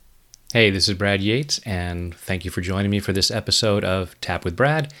Hey, this is Brad Yates, and thank you for joining me for this episode of Tap with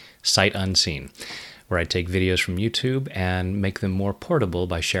Brad, Sight Unseen, where I take videos from YouTube and make them more portable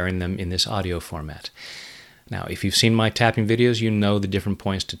by sharing them in this audio format. Now, if you've seen my tapping videos, you know the different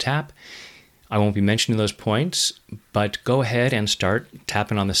points to tap. I won't be mentioning those points, but go ahead and start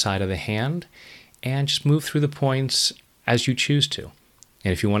tapping on the side of the hand and just move through the points as you choose to.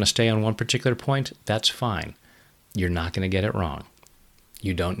 And if you want to stay on one particular point, that's fine. You're not going to get it wrong.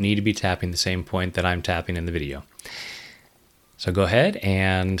 You don't need to be tapping the same point that I'm tapping in the video. So go ahead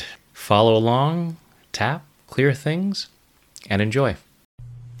and follow along, tap, clear things, and enjoy.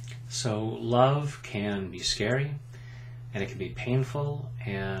 So love can be scary, and it can be painful,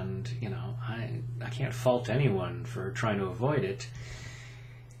 and I can't fault anyone for trying to avoid it.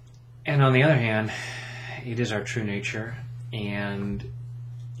 And on the other hand, it is our true nature, and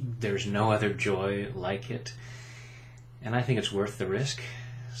there's no other joy like it. And I think it's worth the risk,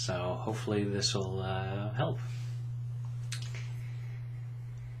 so hopefully this will help.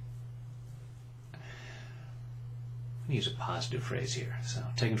 Use a positive phrase here. So,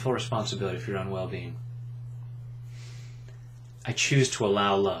 taking full responsibility for your own well-being. I choose to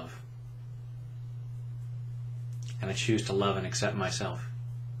allow love. And I choose to love and accept myself.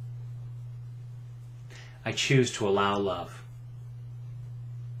 I choose to allow love.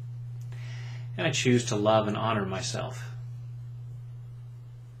 And I choose to love and honor myself.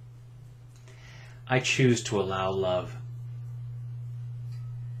 I choose to allow love.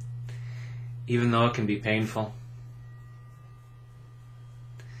 Even though it can be painful,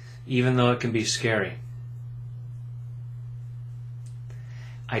 even though it can be scary,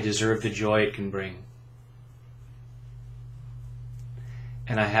 I deserve the joy it can bring.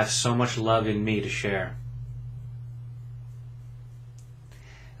 And I have so much love in me to share.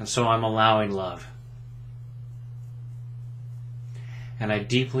 And so I'm allowing love. And I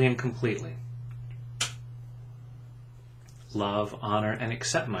deeply and completely love, honor, and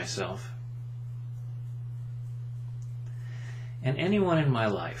accept myself and anyone in my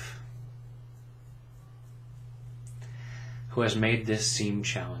life who has made this seem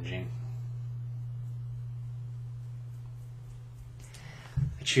challenging.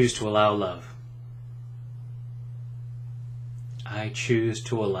 I choose to allow love. I choose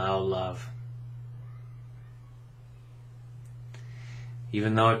to allow love.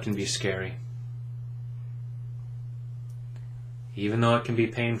 Even though it can be scary. Even though it can be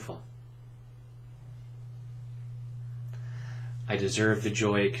painful. I deserve the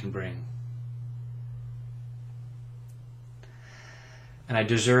joy it can bring. And I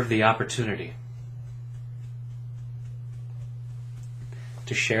deserve the opportunity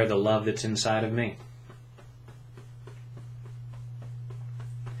to share the love that's inside of me.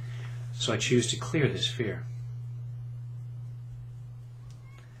 So I choose to clear this fear.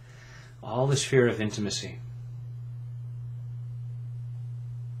 All this fear of intimacy.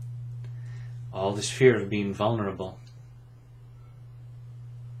 All this fear of being vulnerable.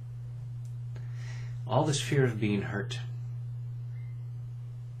 All this fear of being hurt.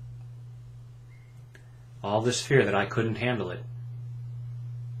 All this fear that I couldn't handle it.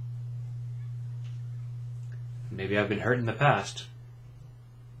 Maybe I've been hurt in the past.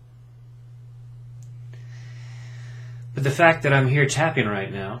 But the fact that I'm here tapping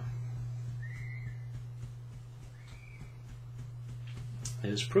right now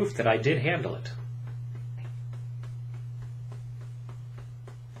is proof that I did handle it.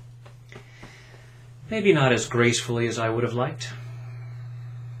 Maybe not as gracefully as I would have liked.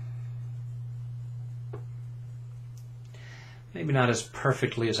 Maybe not as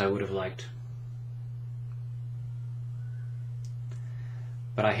perfectly as I would have liked.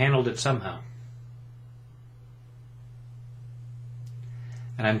 But I handled it somehow.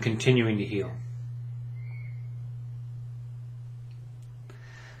 And I'm continuing to heal.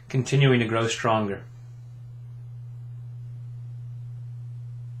 Continuing to grow stronger.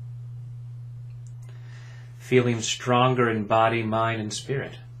 Feeling stronger in body, mind, and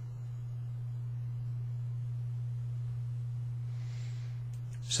spirit.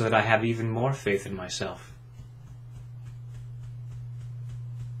 So that I have even more faith in myself.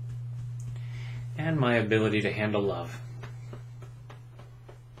 And my ability to handle love.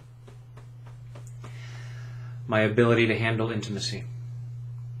 My ability to handle intimacy.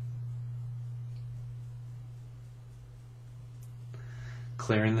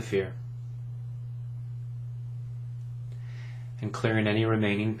 Clearing the fear. And clearing any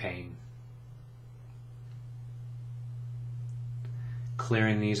remaining pain.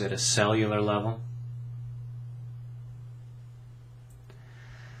 Clearing these at a cellular level.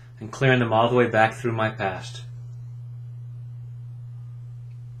 And clearing them all the way back through my past.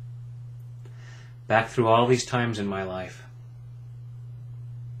 back through all these times in my life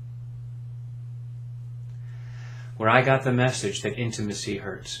where I got the message that intimacy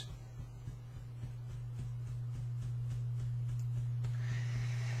hurts.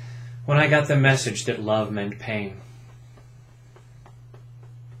 When I got the message that love meant pain.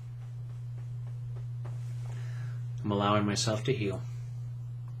 I'm allowing myself to heal.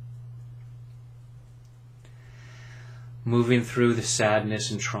 Moving through the sadness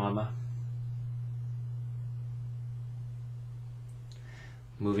and trauma.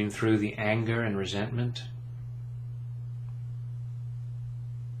 Moving through the anger and resentment.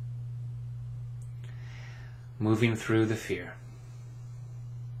 Moving through the fear.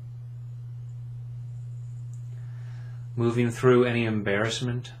 Moving through any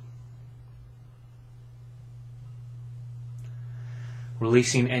embarrassment.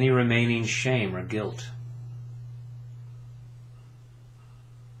 Releasing any remaining shame or guilt.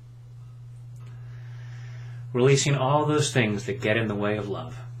 Releasing all those things that get in the way of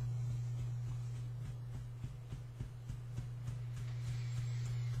love.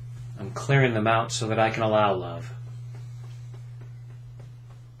 I'm clearing them out so that I can allow love.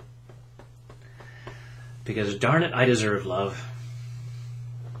 Because darn it, I deserve love.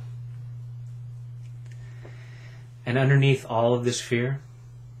 And underneath all of this fear,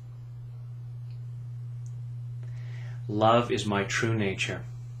 love is my true nature.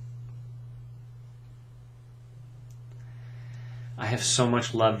 I have so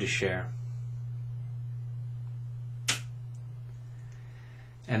much love to share.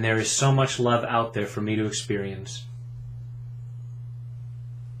 And there is so much love out there for me to experience.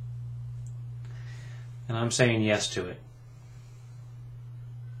 And I'm saying yes to it.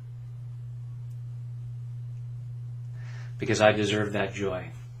 Because I deserve that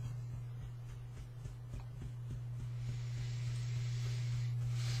joy.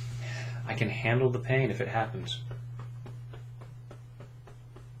 I can handle the pain if it happens.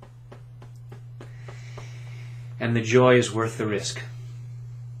 And the joy is worth the risk.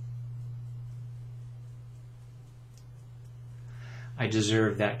 I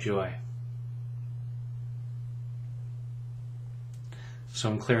deserve that joy. So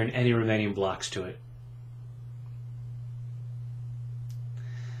I'm clearing any remaining blocks to it.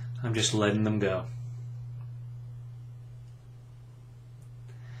 I'm just letting them go.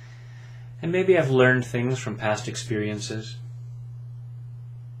 And maybe I've learned things from past experiences.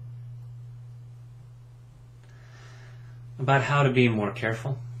 About how to be more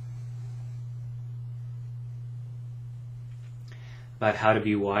careful. About how to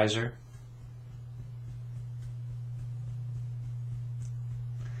be wiser.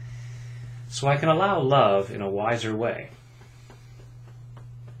 So I can allow love in a wiser way.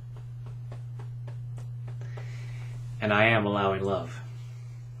 And I am allowing love.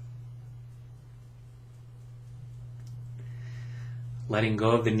 Letting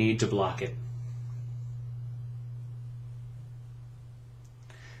go of the need to block it.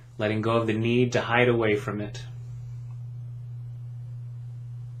 Letting go of the need to hide away from it.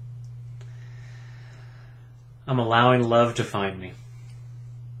 I'm allowing love to find me.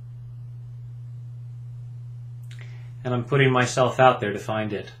 And I'm putting myself out there to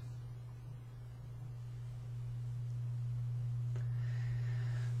find it.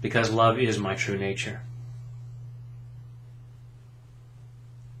 Because love is my true nature.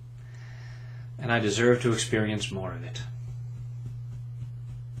 And I deserve to experience more of it.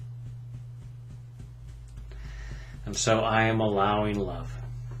 And so I am allowing love.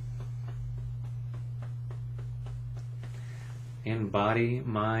 In body,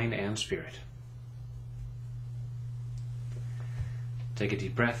 mind, and spirit. Take a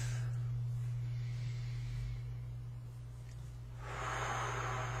deep breath.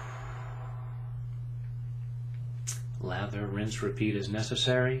 Lather, rinse, repeat as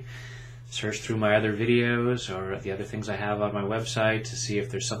necessary. Search through my other videos or the other things I have on my website to see if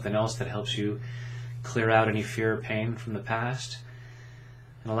there's something else that helps you clear out any fear or pain from the past.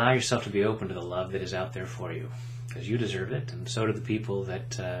 And allow yourself to be open to the love that is out there for you. Because you deserve it, and so do the people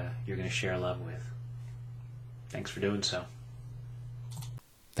that you're going to share love with. Thanks for doing so.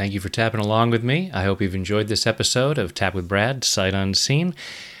 Thank you for tapping along with me. I hope you've enjoyed this episode of Tap with Brad, Sight Unseen.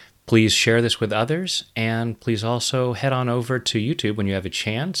 Please share this with others, and please also head on over to YouTube when you have a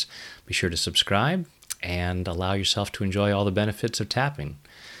chance. Be sure to subscribe and allow yourself to enjoy all the benefits of tapping,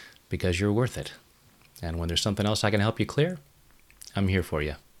 because you're worth it. And when there's something else I can help you clear, I'm here for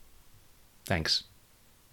you. Thanks.